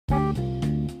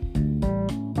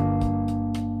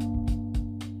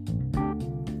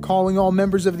calling all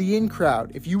members of the in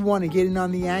crowd. If you want to get in on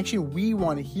the action, we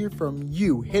want to hear from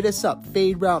you. Hit us up,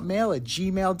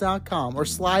 faderoutemail@gmail.com, or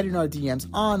slide in our DMs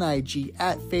on IG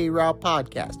at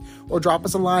FadeRoutePodcast, or drop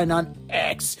us a line on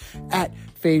X at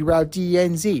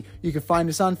FadeRouteDNZ. You can find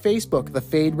us on Facebook, The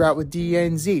Fade Route with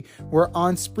DNZ. We're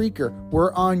on Spreaker.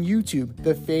 We're on YouTube,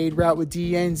 The Fade Route with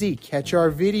DNZ. Catch our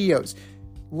videos.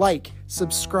 Like,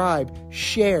 subscribe,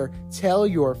 share, tell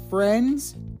your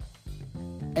friends,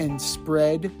 and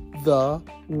spread the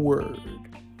word.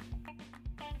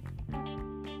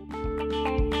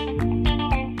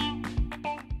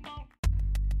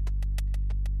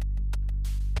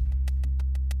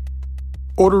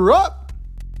 Order up!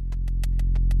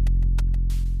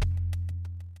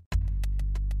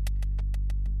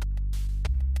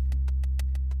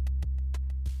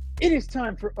 It is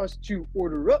time for us to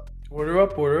order up. Order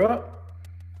up, order up.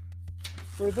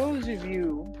 For those of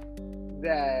you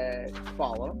that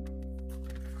follow,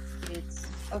 it's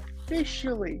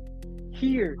officially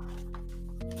here.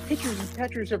 Pitchers and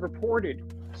catchers have reported.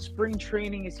 Spring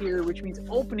training is here, which means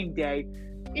opening day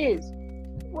is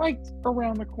right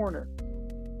around the corner.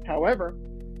 However,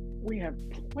 we have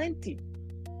plenty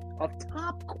of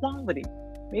top quality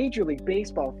Major League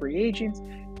Baseball free agents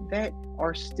that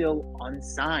are still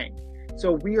unsigned.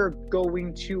 So we are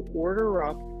going to order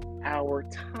up our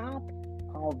top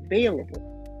available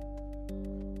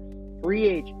free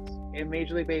agents in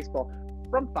Major League Baseball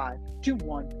from 5 to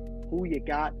 1. Who you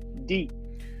got, D?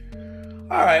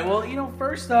 All right, well,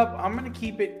 first up, I'm going to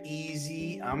keep it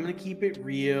easy. I'm going to keep it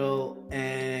real.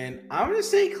 And I'm going to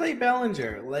say Cody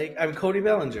Bellinger.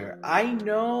 I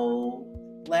know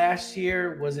last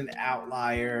year was an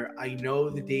outlier. I know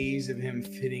the days of him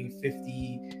hitting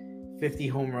 50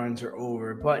 home runs are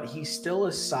over, but he's still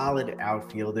a solid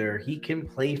outfielder. He can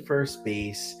play first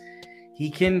base. He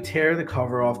can tear the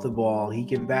cover off the ball. He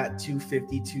can bat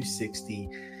 250, 260.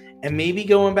 And maybe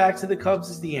going back to the Cubs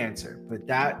is the answer. But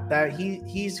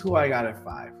he's who I got at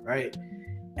 5, right?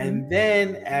 And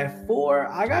then at 4,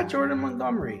 I got Jordan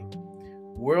Montgomery.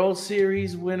 World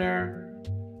Series winner,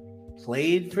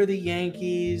 played for the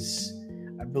Yankees.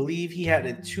 I believe he had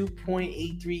a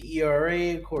 2.83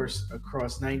 ERA, of course,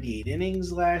 across 98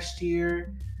 innings last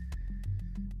year.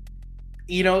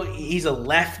 He's a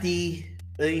lefty.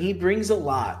 He brings a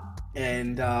lot,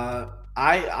 and I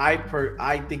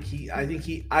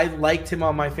liked him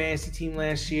on my fantasy team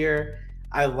last year.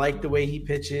 I like the way he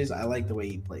pitches. I like the way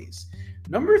he plays.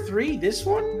 Number 3,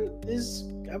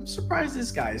 I'm surprised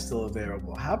this guy is still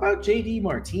available. How about JD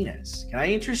Martinez? Can I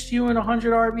interest you in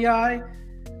 100 RBI?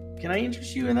 Can I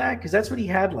interest you in that? Because that's what he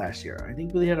had last year. I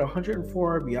think he had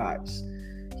 104 RBIs.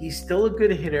 He's still a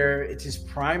good hitter. It's his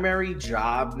primary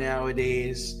job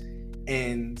nowadays.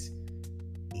 And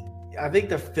I think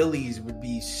the Phillies would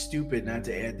be stupid not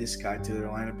to add this guy to their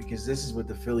lineup, because this is what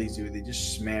the Phillies do. They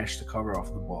just smash the cover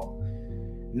off the ball.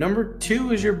 Number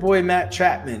 2 is your boy Matt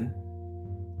Chapman,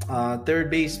 third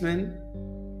baseman,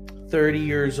 30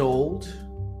 years old.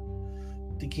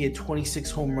 I think he had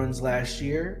 26 home runs last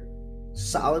year.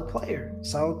 Solid player.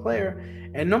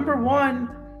 And number 1,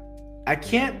 I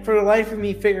can't for the life of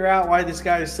me figure out why this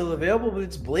guy is still available, but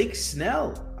it's Blake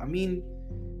Snell. I mean,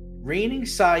 reigning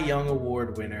Cy Young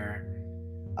Award winner,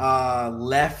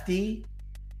 lefty,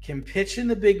 can pitch in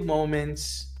the big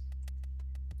moments.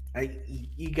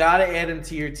 You got to add him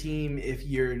to your team if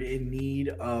you're in need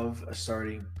of a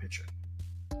starting pitcher.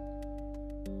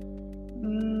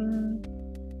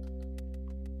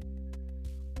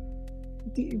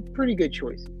 Pretty good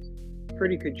choices.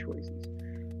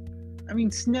 I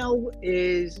mean, Snell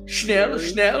is Snell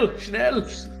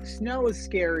is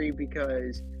scary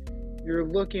because you're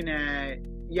looking at,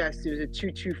 yes, there's a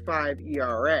 2.25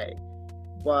 ERA,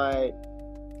 but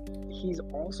he's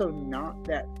also not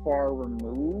that far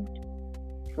removed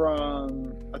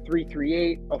from a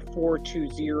 3.38, a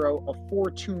 4.20, a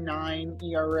 4.29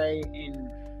 ERA in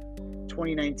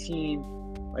 2019.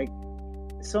 Like,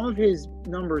 some of his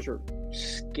numbers are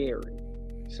scary.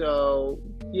 So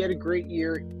he had a great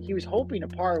year. He was hoping to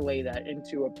parlay that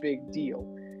into a big deal,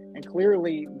 and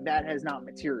clearly that has not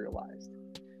materialized.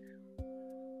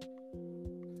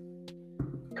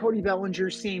 Cody Bellinger,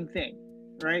 same thing,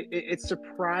 right? It's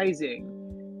surprising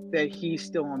that he's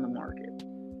still on the market,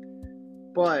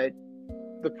 but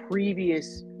the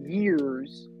previous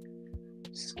years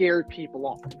scared people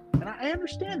off, and I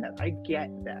understand that. I get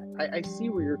that. I see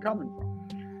where you're coming from.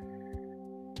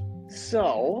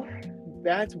 So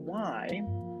that's why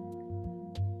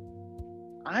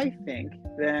I think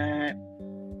that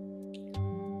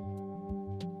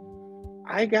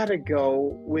I gotta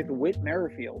go with Whit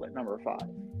Merrifield at number 5.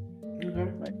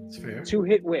 Okay, that's fair.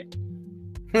 2-hit Whit.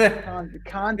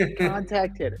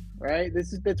 Contact hitter, right?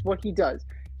 That's what he does.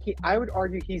 I would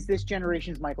argue he's this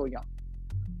generation's Michael Young.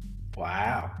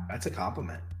 Wow, that's a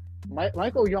compliment.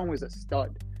 Michael Young was a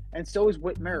stud, and so is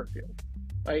Whit Merrifield.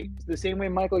 Right? The same way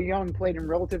Michael Young played in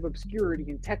relative obscurity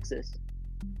in Texas,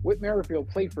 Whit Merrifield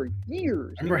played for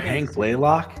years. Remember Hank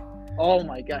Blaylock? Oh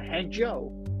my God, Hank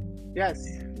Joe. Yes,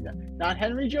 not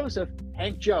Henry Joseph.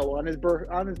 Hank Joe on his birth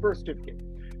certificate.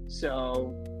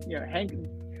 So Hank,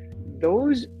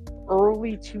 those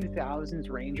early 2000s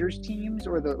Rangers teams,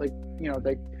 or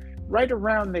right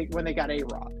around when they got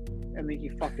A-Rod, and then he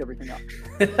fucked everything up.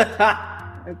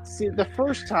 See, the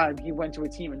first time he went to a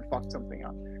team and fucked something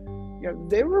up,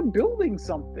 they were building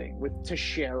something with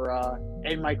Teixeira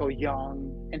and Michael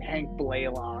Young and Hank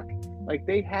Blaylock. Like,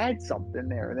 they had something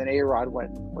there, and then A-Rod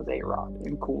was A-Rod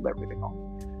and cooled everything off.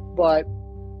 But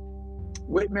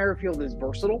Whit Merrifield is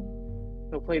versatile.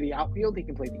 He'll play the outfield. He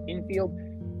can play the infield.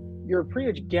 You're pretty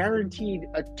much guaranteed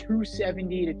a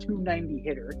 270 to 290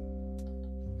 hitter,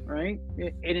 right?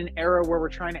 In an era where we're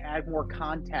trying to add more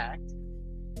contact.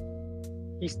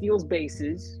 He steals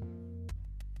bases.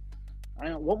 I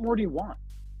don't know, what more do you want?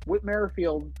 Whit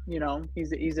Merrifield,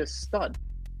 he's a stud.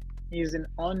 He's an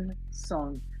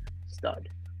unsung stud.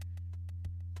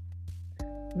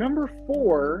 Number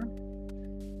 4,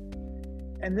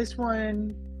 and this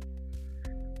one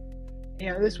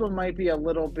might be a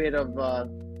little bit of a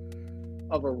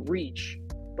reach,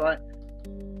 but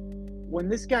when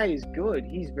this guy is good,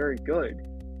 he's very good.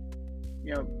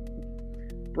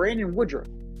 Brandon Woodruff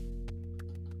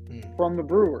from the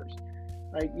Brewers.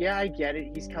 Like, yeah, I get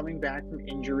it. He's coming back from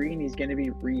injury and he's going to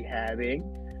be rehabbing,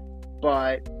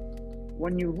 but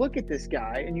when you look at this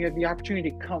guy and you have the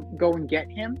opportunity to go and get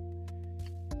him,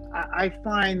 I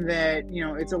find that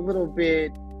it's a little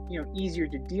bit easier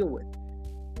to deal with.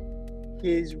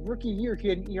 His rookie year, he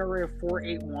had an ERA of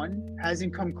 4.81,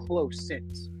 hasn't come close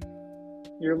since.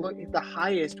 The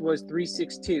highest was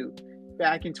 3.62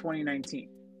 back in 2019.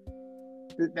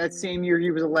 That same year,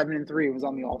 he was 11-3. It was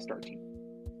on the All-Star team.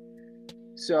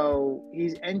 So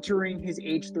he's entering his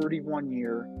age 31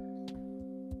 year.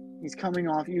 He's coming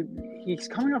off a year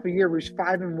where he's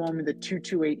 5-1 with a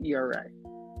 2.28 ERA.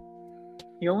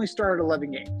 He only started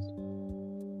 11 games.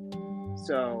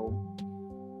 So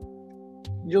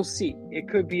you'll see. It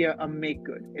could be a make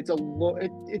good. It's a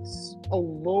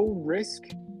low risk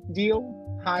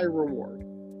deal, high reward,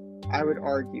 I would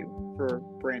argue, for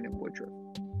Brandon Woodruff.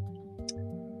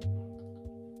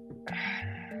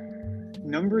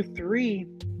 Number 3,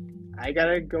 I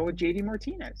gotta go with JD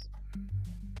Martinez.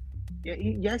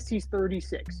 Yes, he's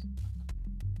 36.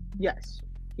 Yes,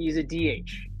 he's a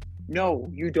DH. No,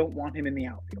 you don't want him in the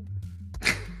outfield.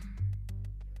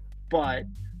 But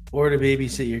or to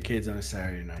babysit your kids on a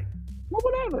Saturday night. Well,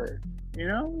 whatever.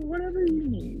 Whatever you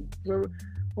need. Or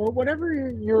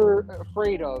whatever you're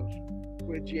afraid of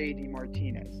with JD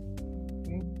Martinez.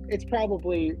 It's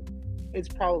probably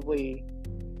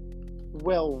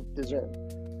well deserved.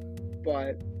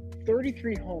 But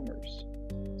 33 homers,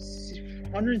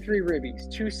 103 ribbies,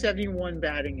 271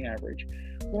 batting average.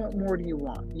 What more do you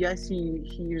want? Yes, he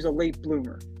was a late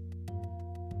bloomer.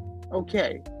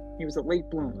 Okay, he was a late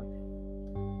bloomer.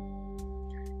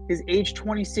 His age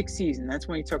 26 season, that's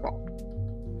when he took off.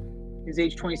 His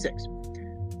age 26.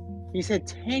 He's had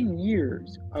 10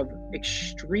 years of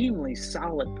extremely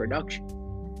solid production.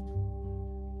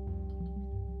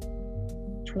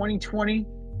 2020,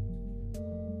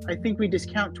 I think we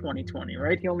discount 2020,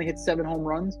 right? He only hit 7 home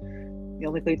runs. He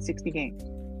only played 60 games.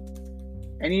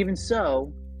 And even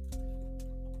so,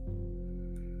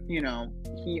 he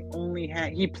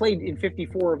played in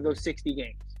 54 of those 60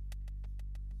 games.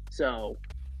 So,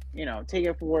 take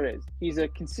it for what it is. He's a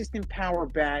consistent power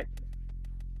bat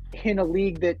in a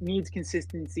league that needs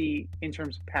consistency in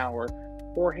terms of power.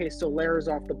 Jorge Soler's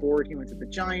off the board. He went to the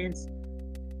Giants.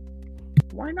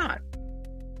 Why not?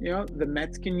 The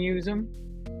Mets can use him.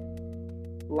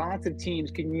 Lots of teams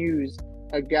can use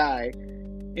a guy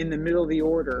in the middle of the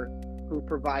order who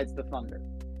provides the thunder.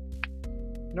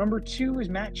 Number 2 is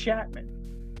Matt Chapman.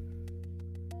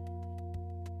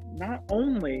 Not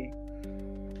only,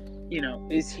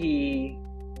 is he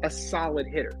a solid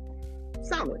hitter.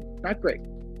 Solid, not great.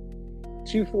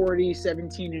 240,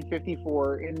 17, and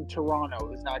 54 in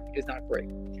Toronto is not great.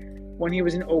 When he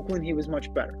was in Oakland, he was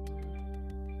much better.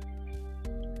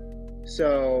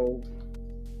 So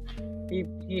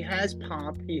he has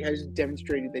pop. He has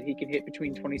demonstrated that he can hit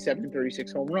between 27 and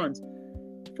 36 home runs.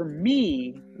 For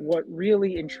me, what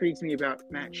really intrigues me about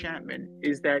Matt Chapman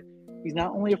is that he's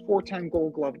not only a 4-time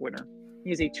Gold Glove winner,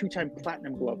 he is a 2-time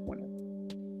Platinum Glove winner.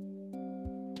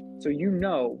 So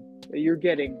that you're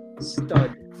getting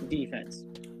stud defense.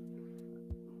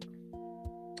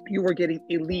 you are getting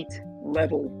elite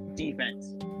level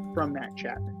defense from Matt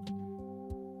Chapman.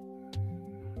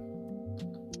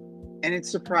 And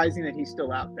it's surprising that he's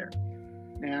still out there.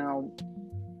 Now,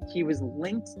 he was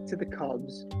linked to the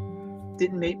Cubs.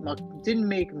 Didn't make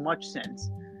much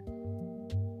sense.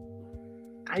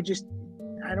 I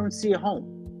don't see a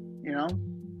home, you know?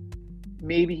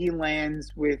 Maybe he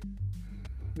lands with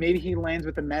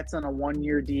the Mets on a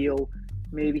 1-year deal.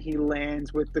 Maybe he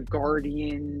lands with the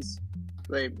Guardians.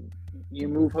 Like, you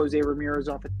move Jose Ramirez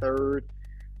off at third.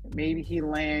 Maybe he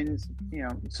lands,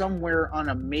 somewhere on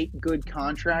a make good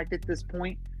contract at this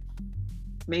point.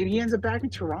 Maybe he ends up back in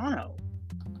Toronto.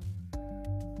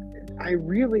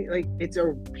 It's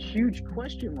a huge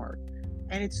question mark.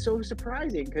 And it's so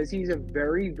surprising because he's a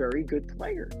very, very good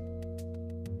player.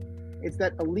 It's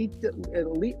that elite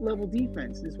level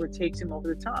defense is what takes him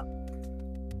over the top.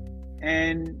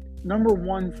 And number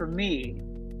one for me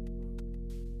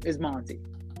is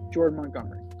Jordan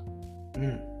Montgomery.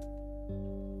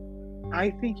 I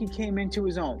think he came into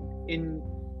his own in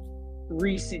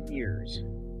recent years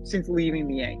since leaving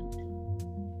the Yankees.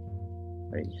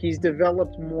 Like, he's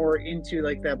developed more into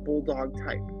like that bulldog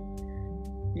type.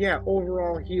 Yeah,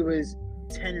 overall he was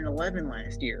 10-11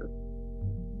 last year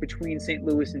between St.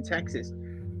 Louis and Texas,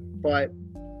 but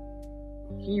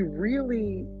he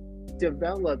really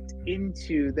developed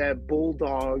into that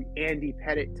bulldog Andy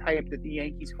Pettitte type that the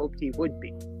Yankees hoped he would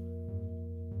be.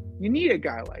 You need a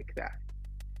guy like that.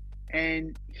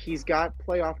 And he's got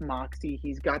playoff moxie.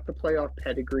 He's got the playoff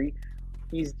pedigree.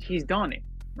 He's done it,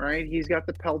 right? He's got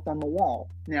the pelt on the wall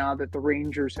now that the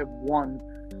Rangers have won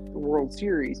the World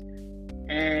Series.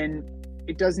 And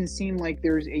it doesn't seem like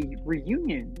there's a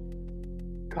reunion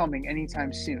coming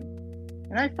anytime soon.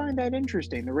 And I find that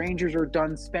interesting. The Rangers are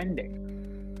done spending.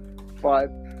 But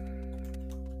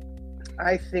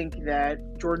I think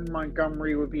that Jordan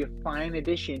Montgomery would be a fine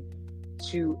addition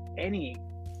to any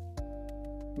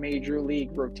major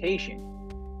league rotation.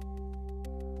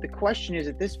 The question is,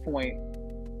 at this point,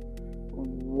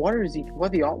 what's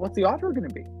the offer going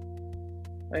to be?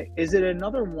 Like, is it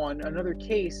another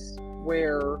case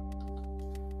where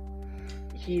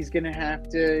he's going to have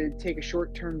to take a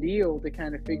short-term deal to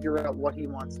kind of figure out what he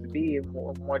wants to be and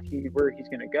where he's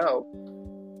going to go?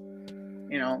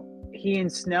 He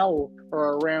and Snell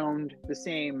are around the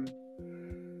same.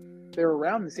 They're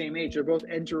around the same age. They're both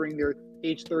entering their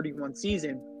age 31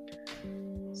 season.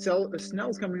 So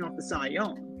Snell's coming off the Cy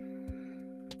Young,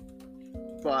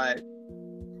 but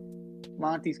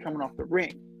Monty's coming off the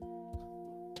ring.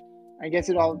 I guess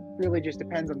it all really just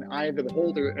depends on the eye of the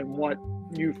beholder and what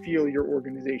you feel your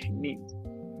organization needs.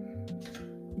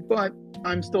 But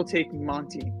I'm still taking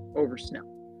Monty over Snell.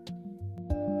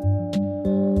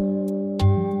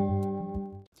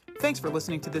 Thanks for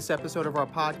listening to this episode of our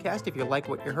podcast. If you like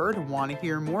what you heard and want to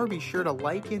hear more, be sure to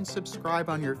like and subscribe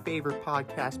on your favorite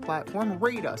podcast platform.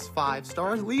 Rate us 5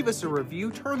 stars, leave us a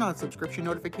review, turn on subscription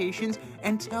notifications,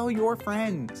 and tell your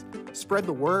friends. Spread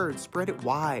the word, spread it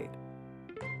wide.